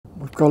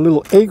We've got a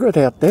little egret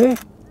out there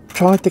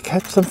trying to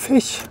catch some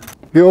fish.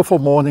 Beautiful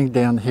morning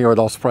down here at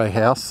Osprey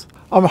House.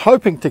 I'm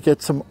hoping to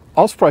get some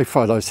osprey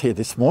photos here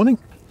this morning.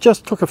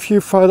 Just took a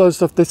few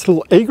photos of this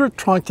little egret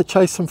trying to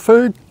chase some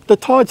food. The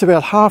tide's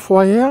about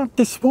halfway out.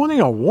 This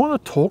morning I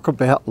want to talk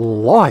about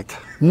light,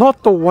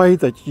 not the way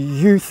that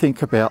you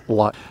think about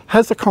light.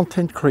 As a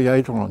content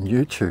creator on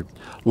YouTube,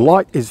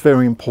 light is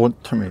very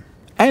important to me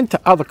and to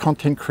other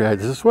content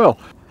creators as well.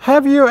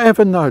 Have you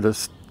ever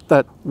noticed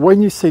that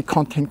when you see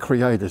content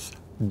creators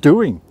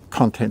doing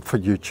content for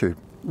YouTube,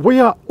 we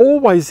are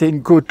always in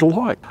good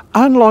light,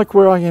 unlike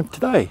where I am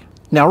today.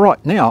 Now,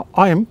 right now,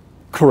 I am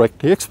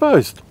correctly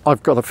exposed.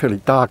 I've got a fairly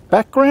dark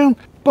background,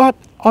 but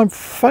I'm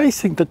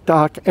facing the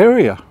dark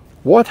area.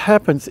 What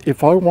happens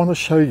if I want to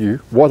show you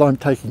what I'm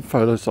taking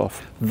photos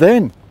of?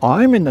 Then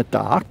I'm in the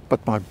dark,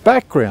 but my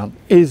background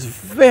is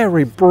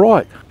very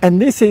bright.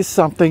 And this is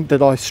something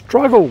that I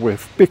struggle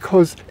with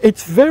because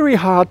it's very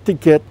hard to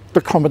get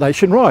the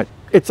combination right.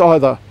 It's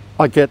either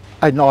I get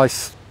a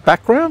nice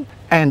background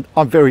and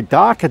I'm very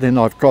dark, and then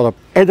I've got to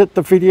edit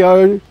the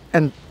video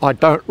and I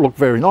don't look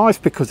very nice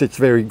because it's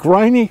very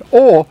grainy,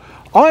 or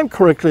I'm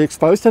correctly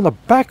exposed and the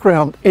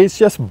background is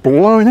just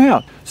blown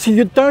out, so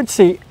you don't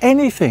see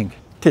anything.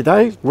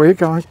 Today we're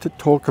going to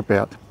talk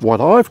about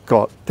what I've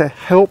got to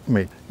help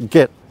me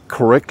get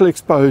correctly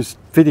exposed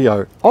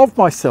video of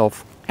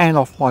myself and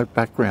of my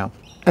background.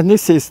 And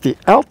this is the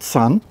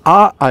ALTSON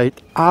R8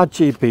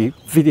 RGB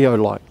video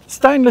light.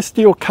 Stainless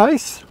steel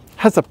case,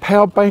 has a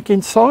power bank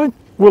inside,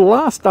 will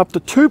last up to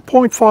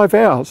 2.5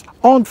 hours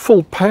on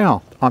full power.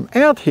 I'm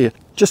out here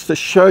just to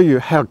show you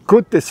how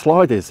good this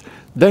light is.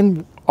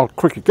 Then I'll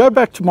quickly go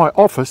back to my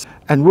office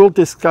and we'll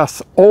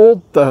discuss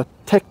all the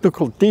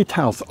technical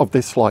details of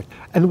this light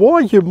and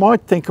why you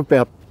might think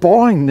about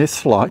buying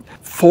this light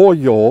for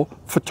your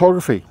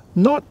photography.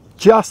 Not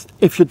just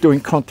if you're doing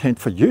content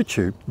for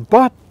YouTube,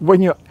 but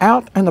when you're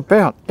out and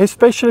about,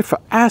 especially for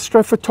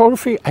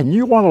astrophotography and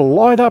you want to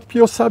light up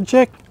your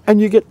subject and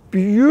you get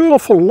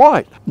beautiful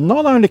light.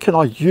 Not only can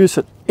I use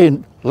it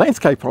in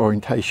landscape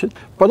orientation,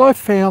 but I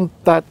found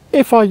that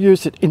if I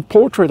use it in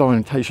portrait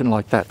orientation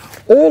like that,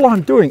 all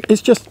I'm doing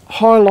is just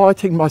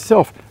highlighting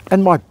myself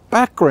and my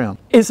background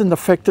isn't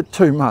affected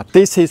too much.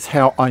 This is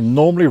how I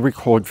normally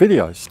record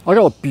videos. I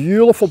got a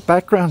beautiful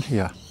background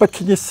here, but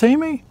can you see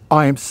me?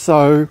 I am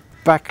so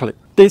backlit.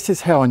 This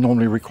is how I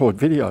normally record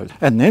videos.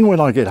 And then when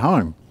I get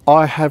home,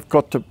 I have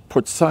got to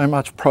put so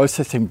much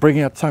processing, bring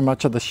out so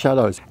much of the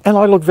shadows, and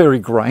I look very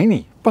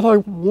grainy. But I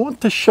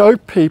want to show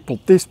people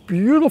this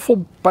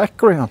beautiful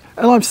background,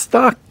 and I'm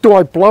stuck. Do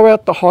I blow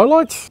out the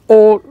highlights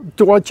or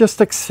do I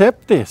just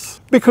accept this?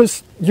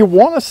 Because you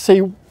want to see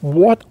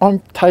what I'm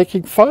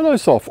taking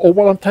photos of or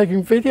what I'm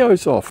taking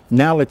videos of.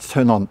 Now let's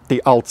turn on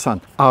the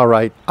ALTSON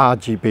R8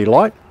 RGB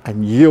light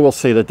and you will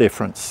see the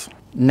difference.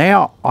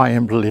 Now I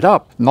am lit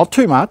up, not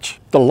too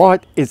much. The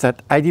light is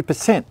at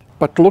 80%.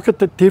 But look at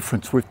the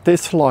difference with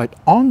this light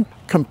on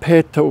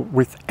compared to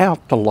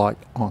without the light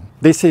on.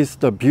 This is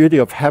the beauty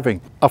of having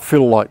a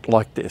fill light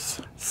like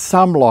this.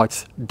 Some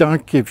lights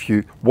don't give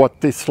you what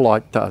this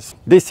light does.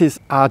 This is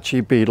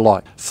RGB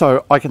light,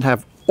 so I can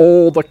have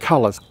all the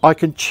colors. I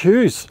can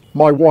choose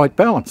my white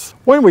balance.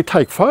 When we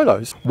take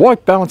photos,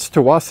 white balance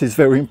to us is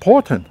very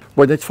important.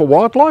 When it's for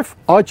wildlife,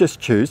 I just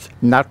choose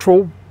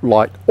natural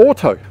light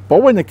auto.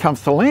 But when it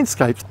comes to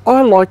landscapes,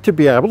 I like to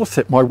be able to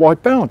set my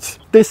white balance.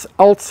 This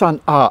ALTSON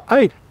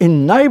R8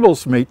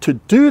 enables me to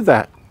do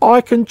that.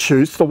 I can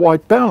choose the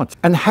white balance,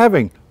 and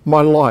having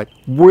my light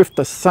with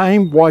the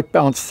same white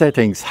balance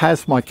settings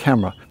as my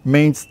camera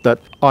means that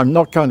I'm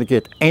not going to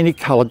get any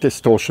color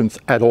distortions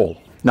at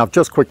all. Now I've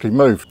just quickly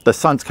moved. The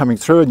sun's coming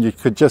through and you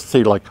could just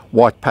see like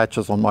white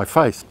patches on my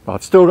face. But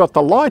I've still got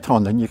the light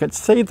on and you can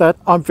see that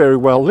I'm very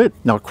well lit.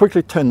 Now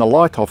quickly turn the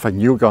light off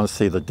and you're going to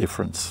see the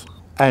difference.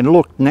 And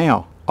look,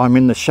 now I'm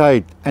in the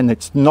shade, and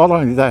it's not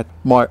only that,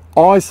 my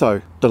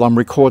ISO that I'm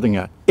recording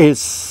at is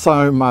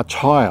so much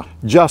higher.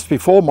 Just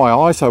before, my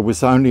ISO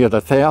was only at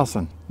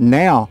 1000.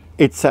 Now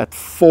it's at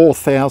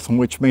 4000,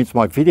 which means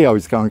my video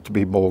is going to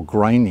be more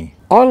grainy.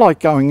 I like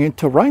going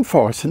into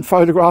rainforests and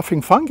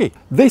photographing fungi.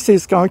 This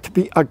is going to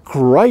be a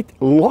great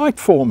light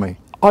for me.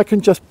 I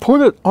can just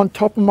put it on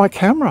top of my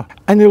camera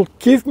and it'll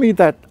give me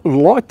that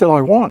light that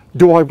I want.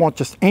 Do I want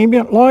just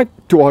ambient light?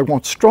 Do I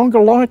want stronger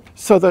light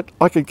so that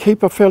I can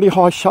keep a fairly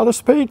high shutter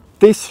speed?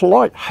 This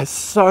light has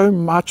so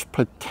much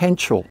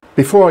potential.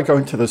 Before I go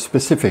into the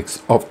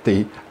specifics of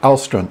the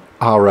ALTSON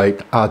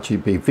R8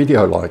 RGB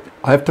video light,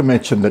 I have to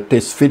mention that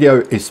this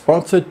video is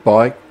sponsored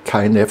by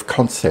K&F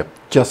Concept.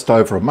 Just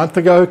over a month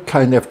ago,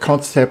 K&F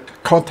Concept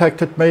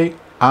contacted me,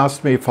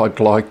 asked me if I'd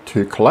like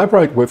to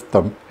collaborate with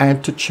them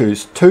and to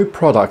choose 2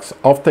 products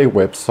off their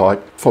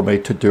website for me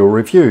to do a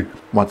review.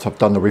 Once I've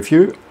done the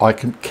review, I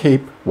can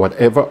keep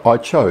whatever I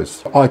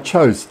chose. I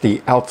chose the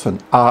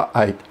ALTSON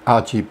R8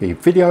 RGB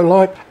video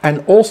light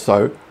and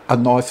also a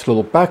nice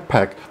little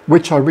backpack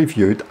which I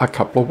reviewed a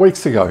couple of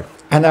weeks ago.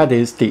 and that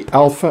is the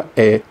Alpha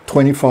Air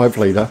 25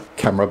 litre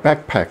camera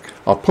backpack.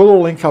 I'll put a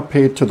link up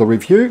here to the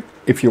review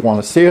if you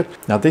want to see it.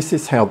 Now this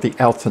is how the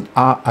ALTSON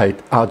R8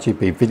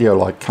 RGB video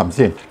light comes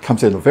in. It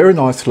comes in a very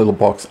nice little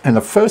box, and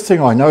the first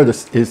thing I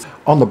noticed is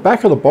on the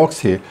back of the box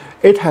here,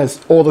 it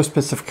has all the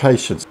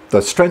specifications.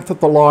 The strength of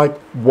the light,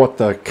 what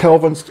the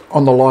kelvins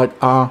on the light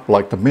are,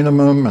 like the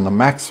minimum and the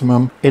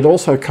maximum. It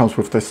also comes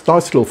with this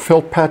nice little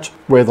felt patch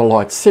where the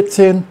light sits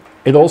in.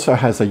 It also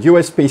has a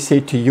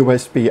USB-C to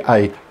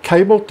USB-A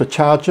cable to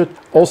charge it.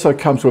 Also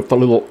comes with the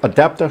little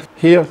adapter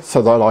here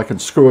so that I can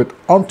screw it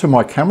onto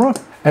my camera.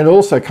 And it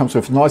also comes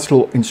with a nice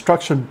little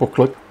instruction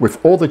booklet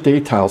with all the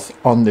details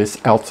on this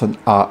ALTSON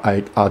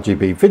R8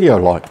 RGB video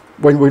light.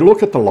 When we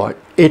look at the light,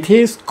 it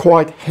is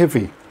quite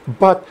heavy,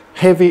 but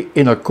heavy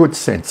in a good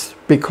sense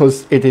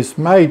because it is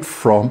made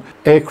from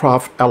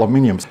aircraft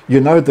aluminium. You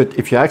know that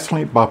if you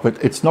accidentally bump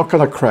it, it's not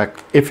going to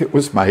crack if it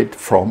was made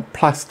from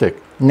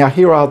plastic. Now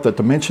here are the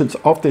dimensions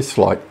of this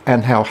light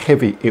and how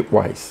heavy it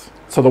weighs.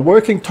 So the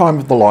working time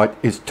of the light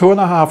is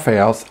 2.5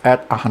 hours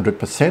at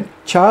 100%.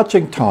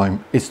 Charging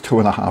time is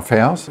 2.5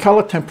 hours.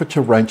 Color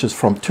temperature ranges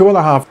from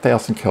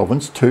 2,500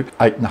 kelvins to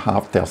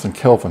 8,500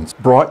 kelvins.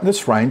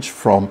 Brightness range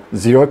from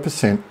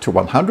 0% to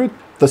 100.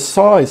 The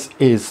size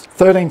is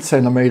 13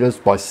 centimeters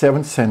by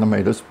 7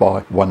 centimeters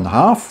by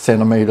 1.5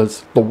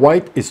 centimeters. The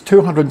weight is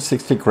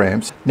 260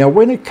 grams. Now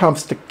when it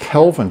comes to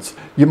kelvins,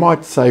 you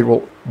might say,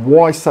 well,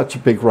 why such a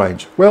big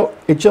range? Well,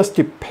 it just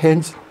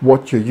depends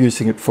what you're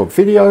using it for,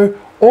 video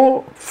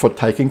or for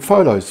taking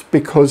photos,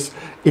 because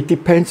it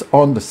depends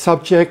on the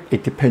subject,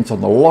 it depends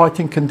on the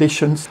lighting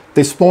conditions.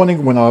 This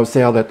morning when I was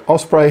out at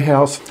Osprey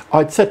House,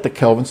 I'd set the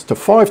kelvins to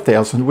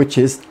 5,000, which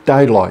is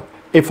daylight.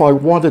 If I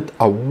wanted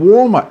a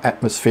warmer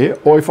atmosphere,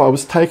 or if I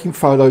was taking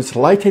photos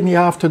late in the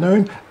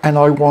afternoon and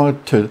I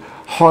wanted to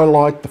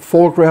highlight the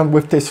foreground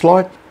with this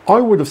light, I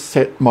would have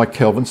set my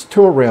kelvins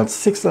to around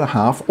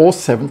 6,500 or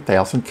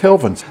 7,000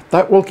 kelvins.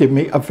 That will give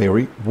me a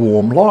very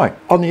warm light.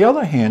 On the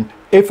other hand,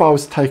 if I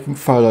was taking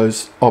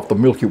photos of the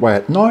Milky Way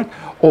at night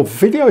or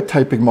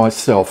videotaping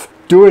myself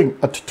doing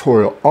a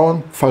tutorial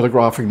on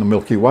photographing the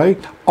Milky Way,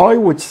 I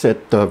would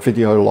set the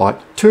video light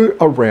to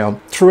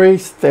around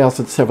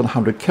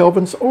 3,700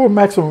 kelvins or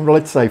maximum,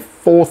 let's say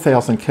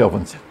 4,000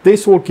 kelvins.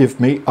 This will give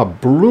me a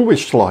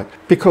bluish light,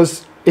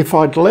 because if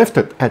I'd left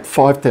it at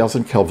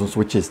 5,000 kelvins,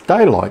 which is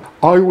daylight,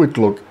 I would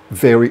look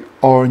very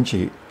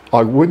orangey.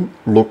 I wouldn't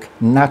look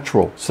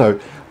natural. So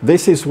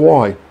this is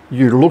why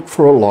you look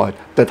for a light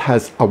that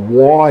has a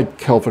wide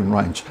Kelvin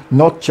range,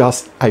 not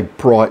just a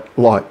bright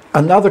light.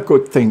 Another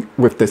good thing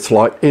with this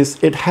light is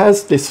it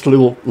has this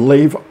little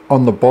lever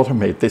on the bottom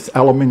here, this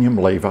aluminium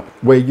lever,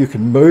 where you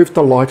can move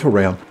the light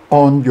around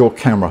on your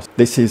camera.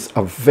 This is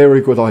a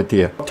very good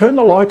idea. Turn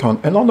the light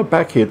on, and on the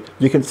back here,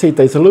 you can see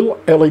there's a little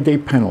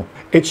LED panel.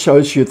 It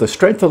shows you the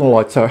strength of the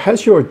light. So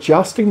as you're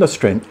adjusting the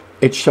strength,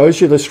 it shows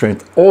you the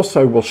strength.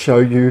 Also will show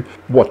you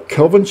what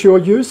kelvins you're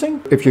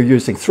using. If you're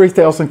using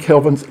 3,000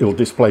 kelvins, it'll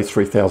display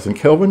 3,000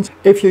 kelvins.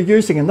 If you're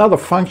using another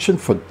function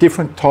for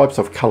different types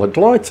of colored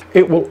lights,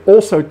 it will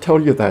also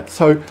tell you that.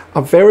 So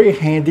a very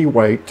handy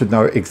way to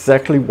know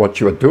exactly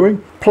what you're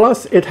doing.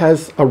 Plus it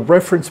has a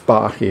reference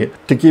bar here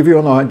to give you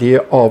an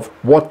idea of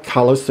what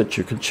colors that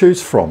you can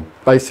choose from.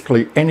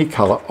 Basically any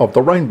color of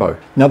the rainbow.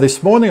 Now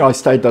this morning I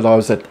stated that I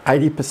was at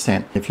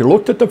 80%. If you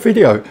looked at the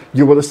video,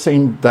 you would have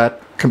seen that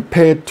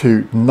compared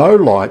to no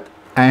light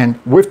and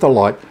with the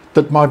light,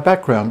 that my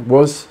background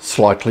was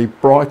slightly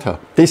brighter.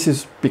 This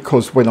is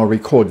because when I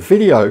record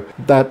video,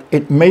 that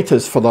it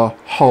meters for the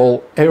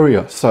whole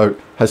area. So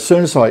as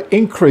soon as I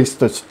increase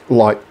this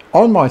light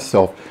on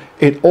myself,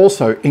 it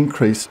also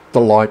increased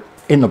the light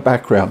in the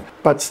background,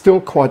 but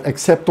still quite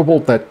acceptable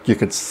that you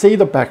could see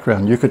the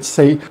background. You could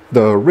see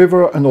the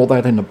river and all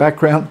that in the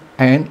background,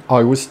 and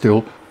I was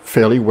still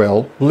fairly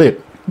well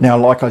lit. Now,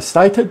 like I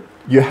stated,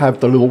 you have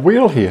the little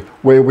wheel here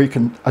where we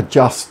can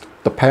adjust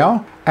the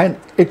power, and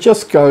it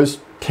just goes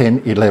 10,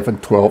 11,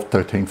 12,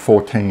 13,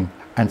 14,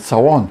 and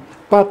so on.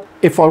 But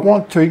if I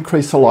want to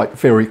increase the light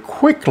very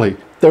quickly,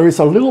 there is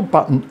a little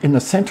button in the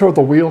center of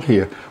the wheel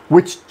here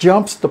which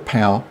jumps the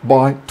power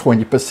by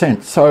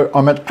 20%. So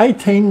I'm at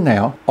 18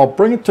 now, I'll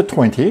bring it to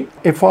 20.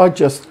 If I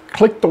just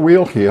click the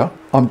wheel here,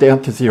 I'm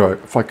down to 0.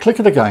 If I click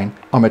it again,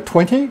 I'm at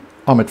 20,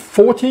 I'm at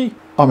 40,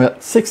 I'm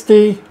at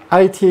 60,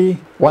 80,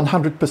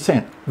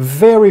 100%.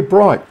 Very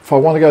bright. If I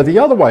want to go the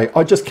other way,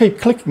 I just keep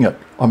clicking it.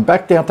 I'm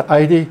back down to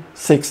 80,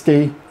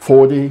 60,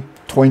 40,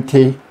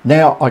 20.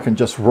 Now I can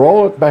just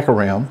roll it back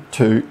around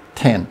to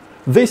 10.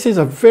 This is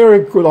a very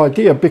good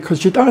idea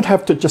because you don't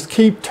have to just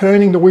keep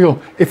turning the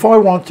wheel. If I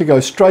want to go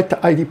straight to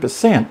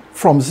 80%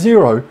 from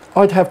 0,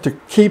 I'd have to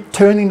keep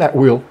turning that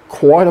wheel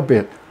quite a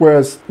bit.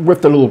 Whereas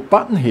with the little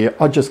button here,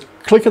 I just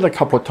click it a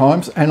couple of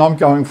times and I'm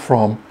going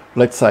from,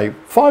 let's say,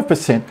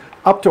 5%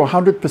 up to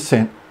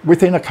 100%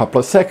 within a couple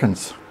of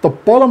seconds. The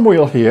bottom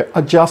wheel here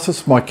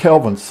adjusts my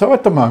kelvins. So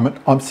at the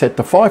moment, I'm set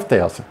to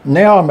 5,000.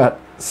 Now I'm at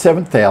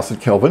 7,000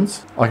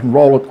 kelvins. I can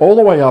roll it all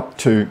the way up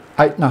to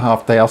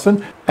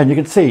 8,500, and you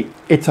can see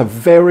it's a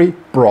very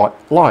bright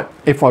light.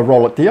 If I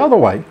roll it the other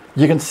way,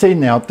 you can see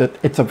now that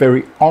it's a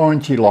very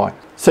orangey light.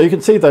 So you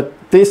can see that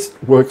this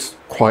works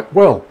quite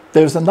well.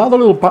 There's another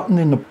little button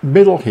in the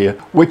middle here,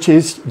 which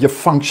is your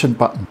function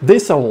button.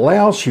 This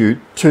allows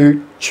you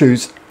to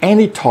choose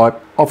any type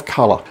of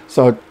color.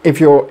 So if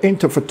you're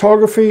into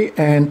photography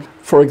and,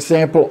 for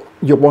example,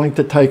 you're wanting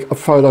to take a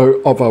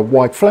photo of a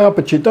white flower,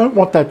 but you don't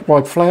want that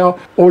white flower,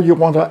 or you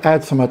want to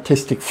add some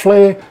artistic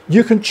flair,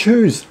 you can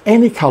choose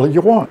any color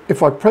you want.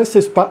 If I press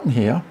this button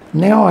here,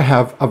 now I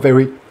have a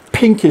very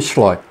pinkish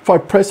light. If I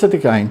press it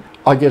again,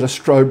 I get a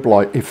strobe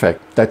light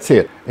effect. That's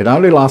it. It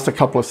only lasts a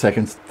couple of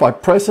seconds. If I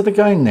press it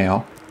again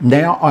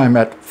now I'm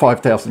at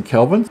 5000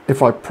 kelvins.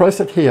 If I press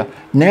it here,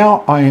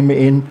 now I am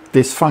in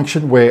this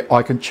function where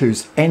I can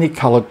choose any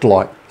colored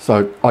light.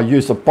 So I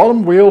use the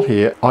bottom wheel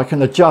here, I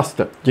can adjust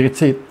it. You can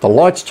see the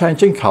light's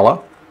changing color.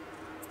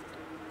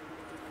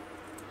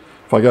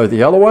 If I go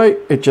the other way,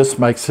 it just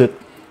makes it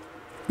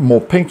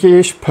more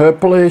pinkish,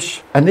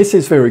 purplish, and this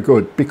is very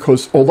good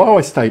because although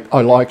I state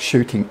I like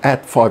shooting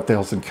at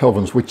 5000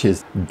 kelvins, which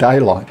is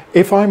daylight,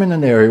 if I'm in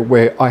an area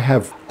where I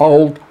have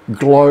old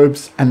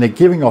globes and they're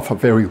giving off a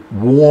very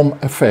warm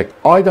effect,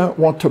 I don't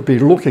want to be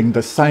looking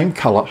the same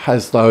color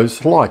as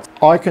those lights.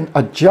 I can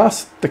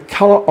adjust the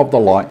color of the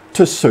light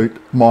to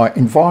suit my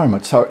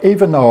environment. So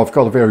even though I've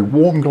got a very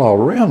warm glow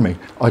around me,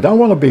 I don't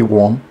want to be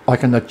warm, I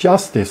can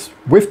adjust this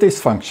with this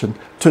function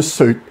to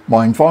suit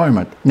my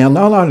environment. Now,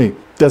 not only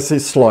does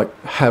this light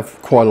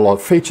have quite a lot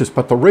of features,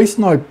 but the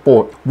reason I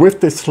bought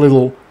with this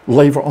little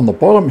lever on the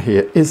bottom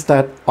here is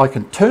that I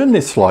can turn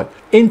this light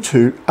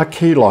into a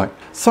key light.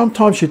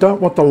 Sometimes you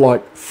don't want the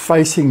light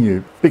facing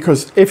you,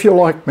 because if you're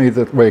like me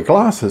that wear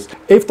glasses,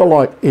 if the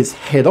light is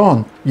head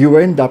on, you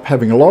end up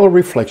having a lot of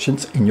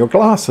reflections in your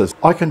glasses.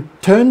 I can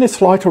turn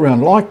this light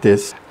around like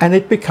this and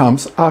it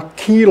becomes a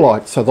key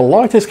light. So the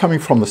light is coming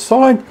from the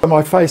side, but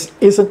my face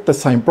isn't the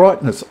same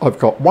brightness. I've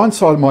got one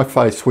side of my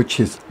face which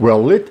is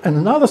well lit and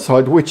another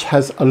side which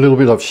has a little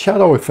bit of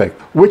shadow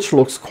effect, which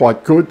looks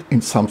quite good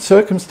in some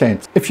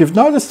circumstance. If you've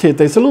noticed here,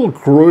 there's a little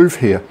groove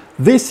here.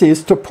 This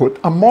is to put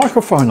a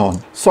microphone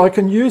on, so I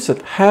can use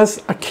it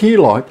as a key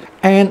light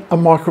and a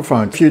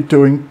microphone. If you're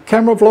doing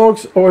camera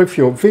vlogs or if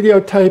you're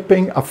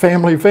videotaping a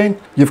family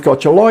event, you've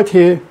got your light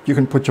here, you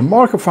can put your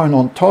microphone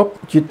on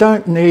top. You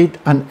don't need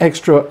an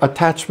extra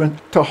attachment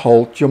to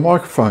hold your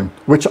microphone,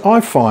 which I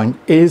find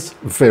is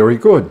very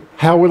good.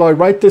 How would I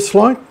rate this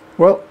light?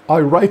 Well, I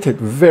rate it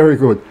very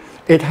good.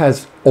 It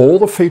has all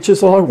the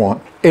features that I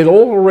want. It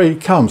already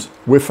comes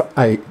with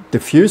a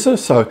diffuser,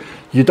 so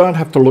you don't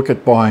have to look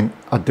at buying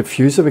a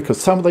diffuser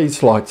because some of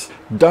these lights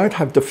don't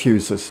have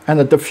diffusers. And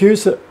a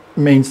diffuser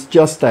means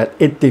just that,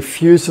 it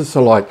diffuses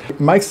the light.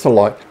 It makes the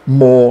light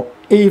more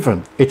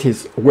even. It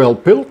is well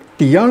built.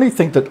 The only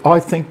thing that I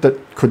think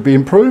that could be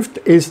improved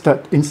is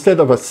that instead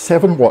of a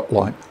 7-watt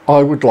light,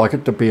 I would like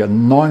it to be a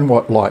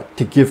 9-watt light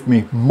to give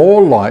me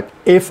more light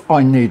if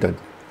I needed.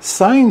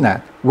 Saying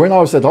that, when I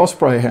was at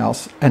Osprey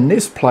House, and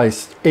this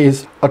place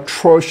is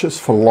atrocious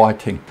for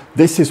lighting.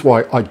 This is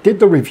why I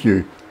did the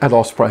review at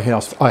Osprey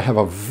House. I have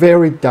a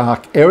very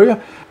dark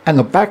area and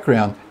the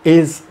background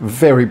is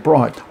very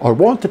bright. I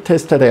want to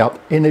test it out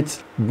in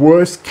its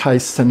worst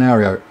case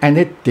scenario, and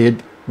it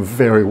did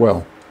very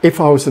well. If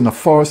I was in a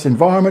forest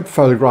environment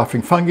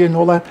photographing fungi and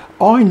all that,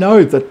 I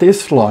know that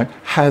this light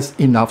has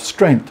enough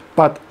strength,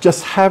 but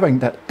just having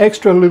that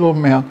extra little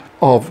amount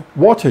of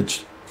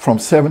wattage from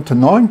 7 to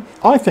 9,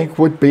 I think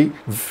would be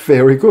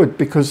very good,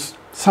 because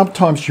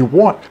sometimes you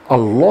want a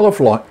lot of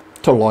light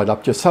to light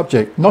up your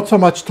subject. Not so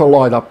much to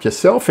light up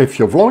yourself if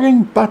you're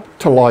vlogging, but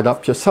to light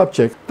up your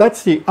subject.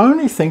 That's the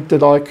only thing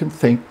that I can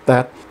think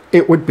that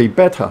it would be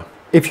better.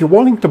 If you're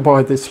wanting to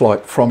buy this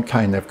light from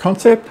K&F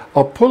Concept,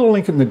 I'll put a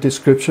link in the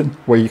description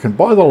where you can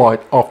buy the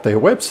light off their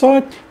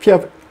website. If you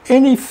have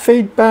any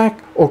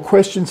feedback or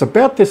questions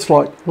about this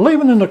light,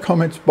 leave it in the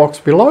comments box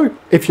below.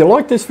 If you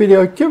like this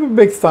video, give it a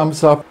big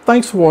thumbs up.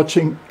 Thanks for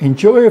watching.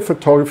 Enjoy your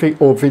photography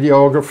or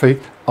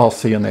videography. I'll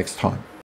see you next time.